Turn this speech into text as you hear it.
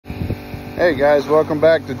Hey guys, welcome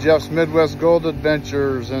back to Jeff's Midwest Gold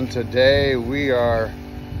Adventures, and today we are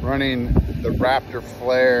running the Raptor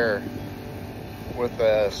flare with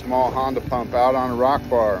a small Honda pump out on a rock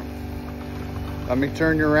bar. Let me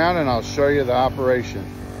turn you around and I'll show you the operation.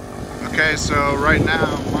 Okay, so right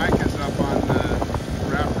now Mike is up on the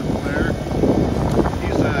Raptor flare.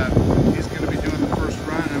 He's going to be doing the first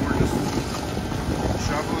run, and we're just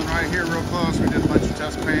shoveling right here real close. We did a bunch of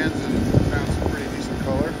test pans and found some pretty decent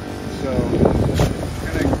color. So,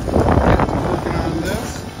 gonna get to working on this.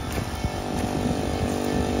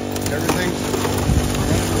 Everything's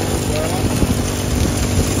running really well.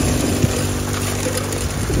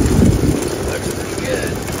 Looks pretty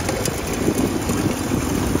good.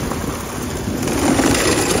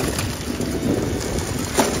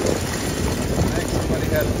 I think somebody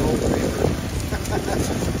had a gold fever.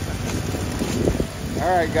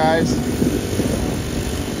 All right, guys.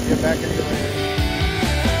 Get back in your lane.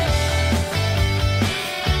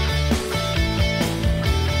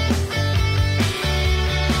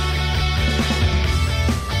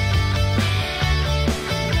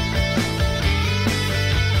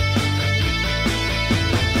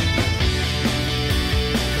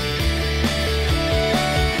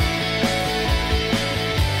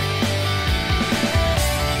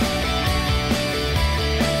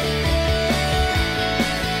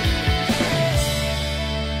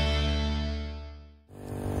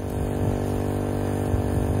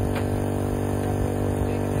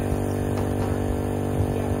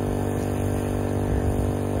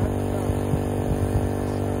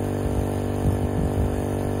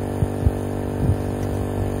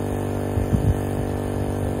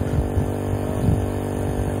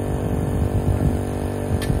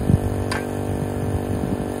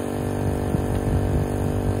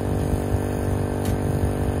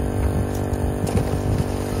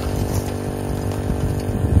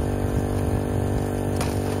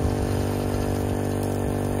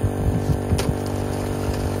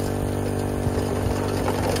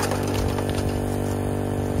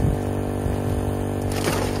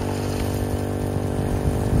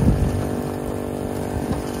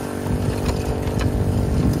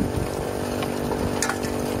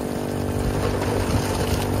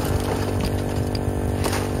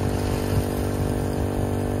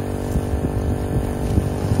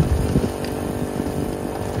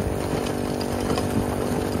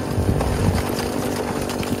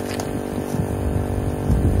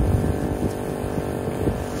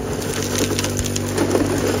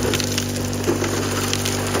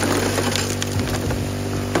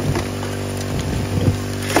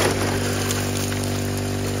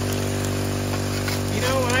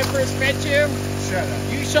 First met you, Shut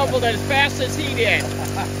up. you shoveled as fast as he did.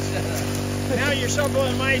 Shut up. Now you're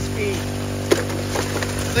shoveling my speed.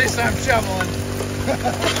 At least I'm shoveling.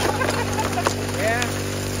 Yeah.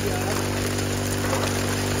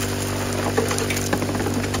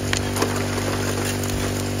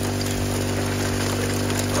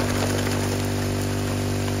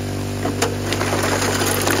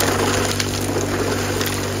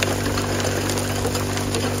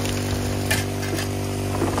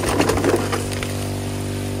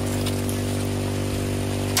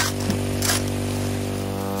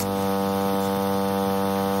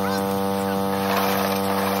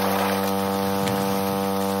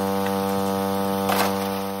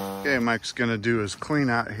 Okay, Mike's gonna do his clean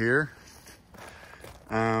out here.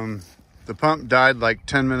 The pump died like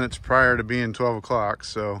 10 minutes prior to being 12 o'clock,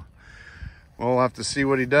 so we'll have to see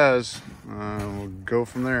what he does. We'll go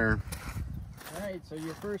from there. All right, so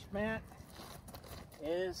your first mat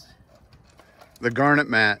is The garnet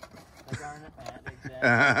mat. a garnet mat,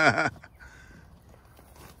 exactly.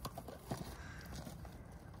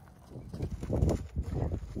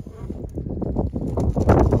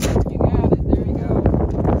 You got it, there you go.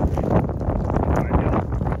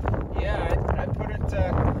 Yeah, I put it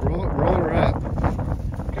roll her up.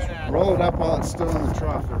 gonna Roll it up while it's still in the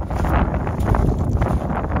trough.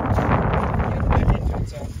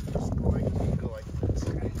 it's just going to go like this.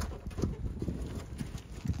 Okay.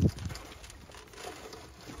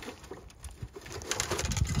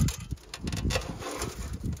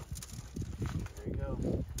 There you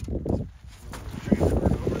go. Transfer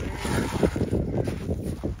it over there.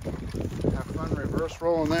 Have fun reverse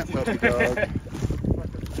rolling that puppy dog.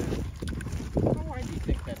 How wide do you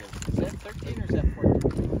think that is? Is that 13 or is that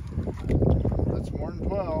 14? That's more than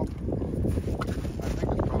 12. I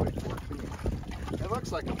think it's probably 14. It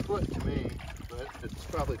looks like a foot to me, but it's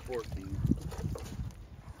probably 14.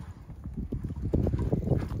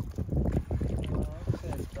 Like I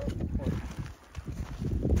said, it's probably 14.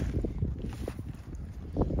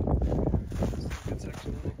 Good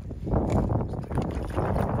section in there.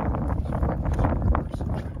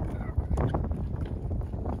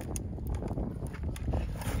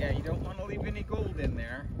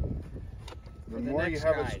 you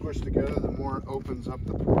have it squished together, the more it opens up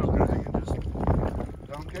the pores. Okay. You can just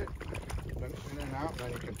dunk it in and out,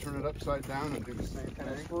 then you can turn it upside down and do the same kind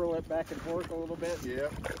thing. of swirl it back and forth a little bit.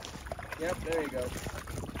 Yep. Yep, there you go.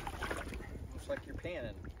 Looks like you're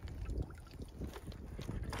panning.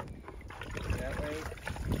 That way.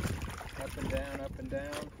 Up and down, up and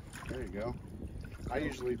down. There you go. I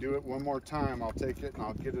usually do it one more time. I'll take it and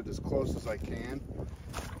I'll get it as close as I can.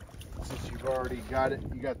 Since you've already got it,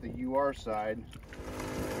 you got the UR side.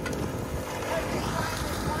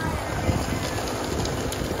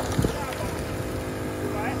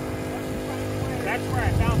 That's where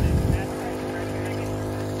I found it.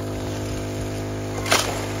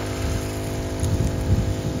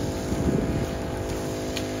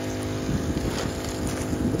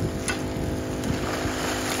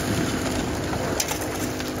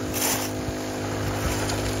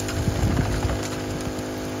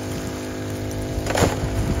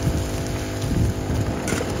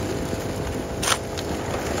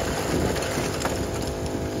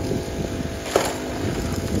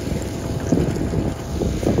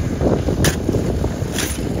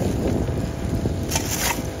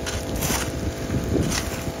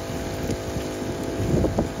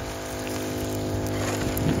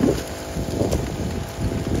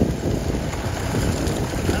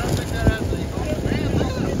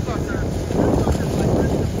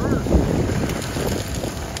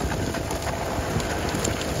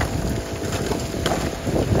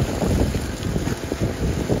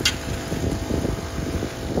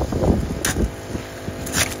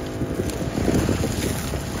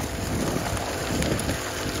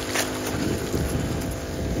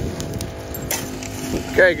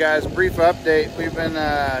 Okay guys, brief update. We've been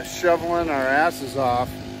shoveling our asses off.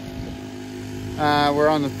 We're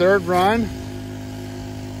on the third run.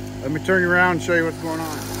 Let me turn you around and show you what's going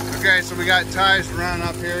on. Okay, so we got Ty's run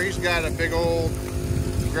up here. He's got a big old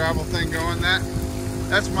gravel thing going.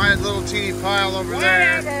 That's my little teeny pile over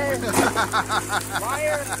there.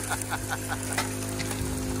 Liar.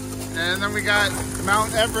 And then we got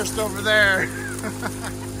Mount Everest over there.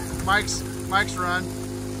 Mike's run.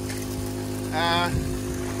 And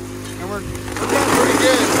we're doing pretty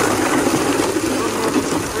good. We're moving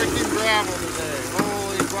some freaking gravel today.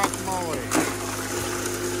 Holy guacamole.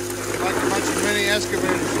 Like a bunch of mini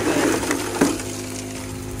excavators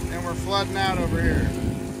today. And we're flooding out over here.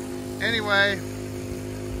 Anyway,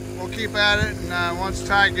 we'll keep at it, and once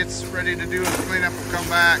Ty gets ready to do his cleanup, we'll come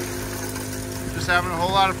back. Just having a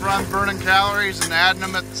whole lot of fun burning calories and adding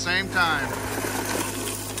them at the same time.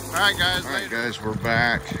 Alright guys, we're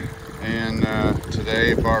back. And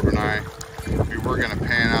today, Barb and I, we were going to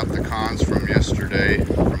pan out the cons from yesterday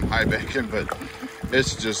from High Bacon, but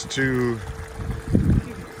it's just too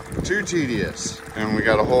tedious. And we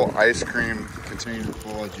got a whole ice cream container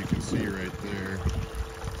full, as you can see right there.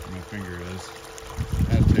 My finger is.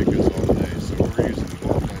 That'd take us all day, so we're using the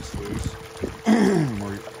multi-sluice.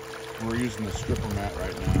 we're using the stripper mat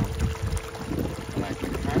right now. And I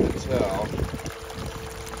can kind of tell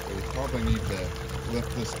that we probably need to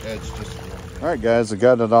lift this edge just a little bit. All right guys, I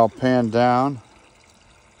got it all panned down,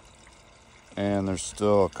 and there's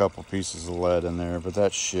still a couple pieces of lead in there, but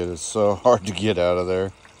that shit is so hard to get out of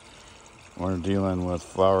there. We're dealing with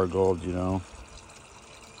flour gold, you know.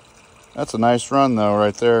 That's a nice run though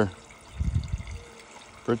right there.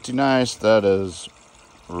 Pretty nice. That is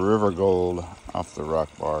river gold off the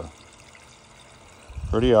rock bar.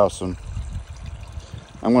 Pretty awesome.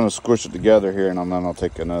 I'm going to squish it together here, and then I'll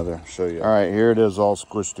take another, show you. All right, here it is all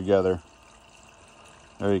squished together.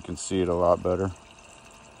 There you can see it a lot better.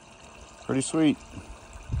 Pretty sweet.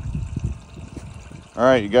 All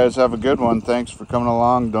right, you guys have a good one. Thanks for coming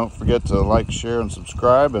along. Don't forget to like, share, and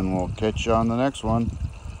subscribe, and we'll catch you on the next one.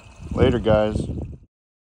 Later, guys.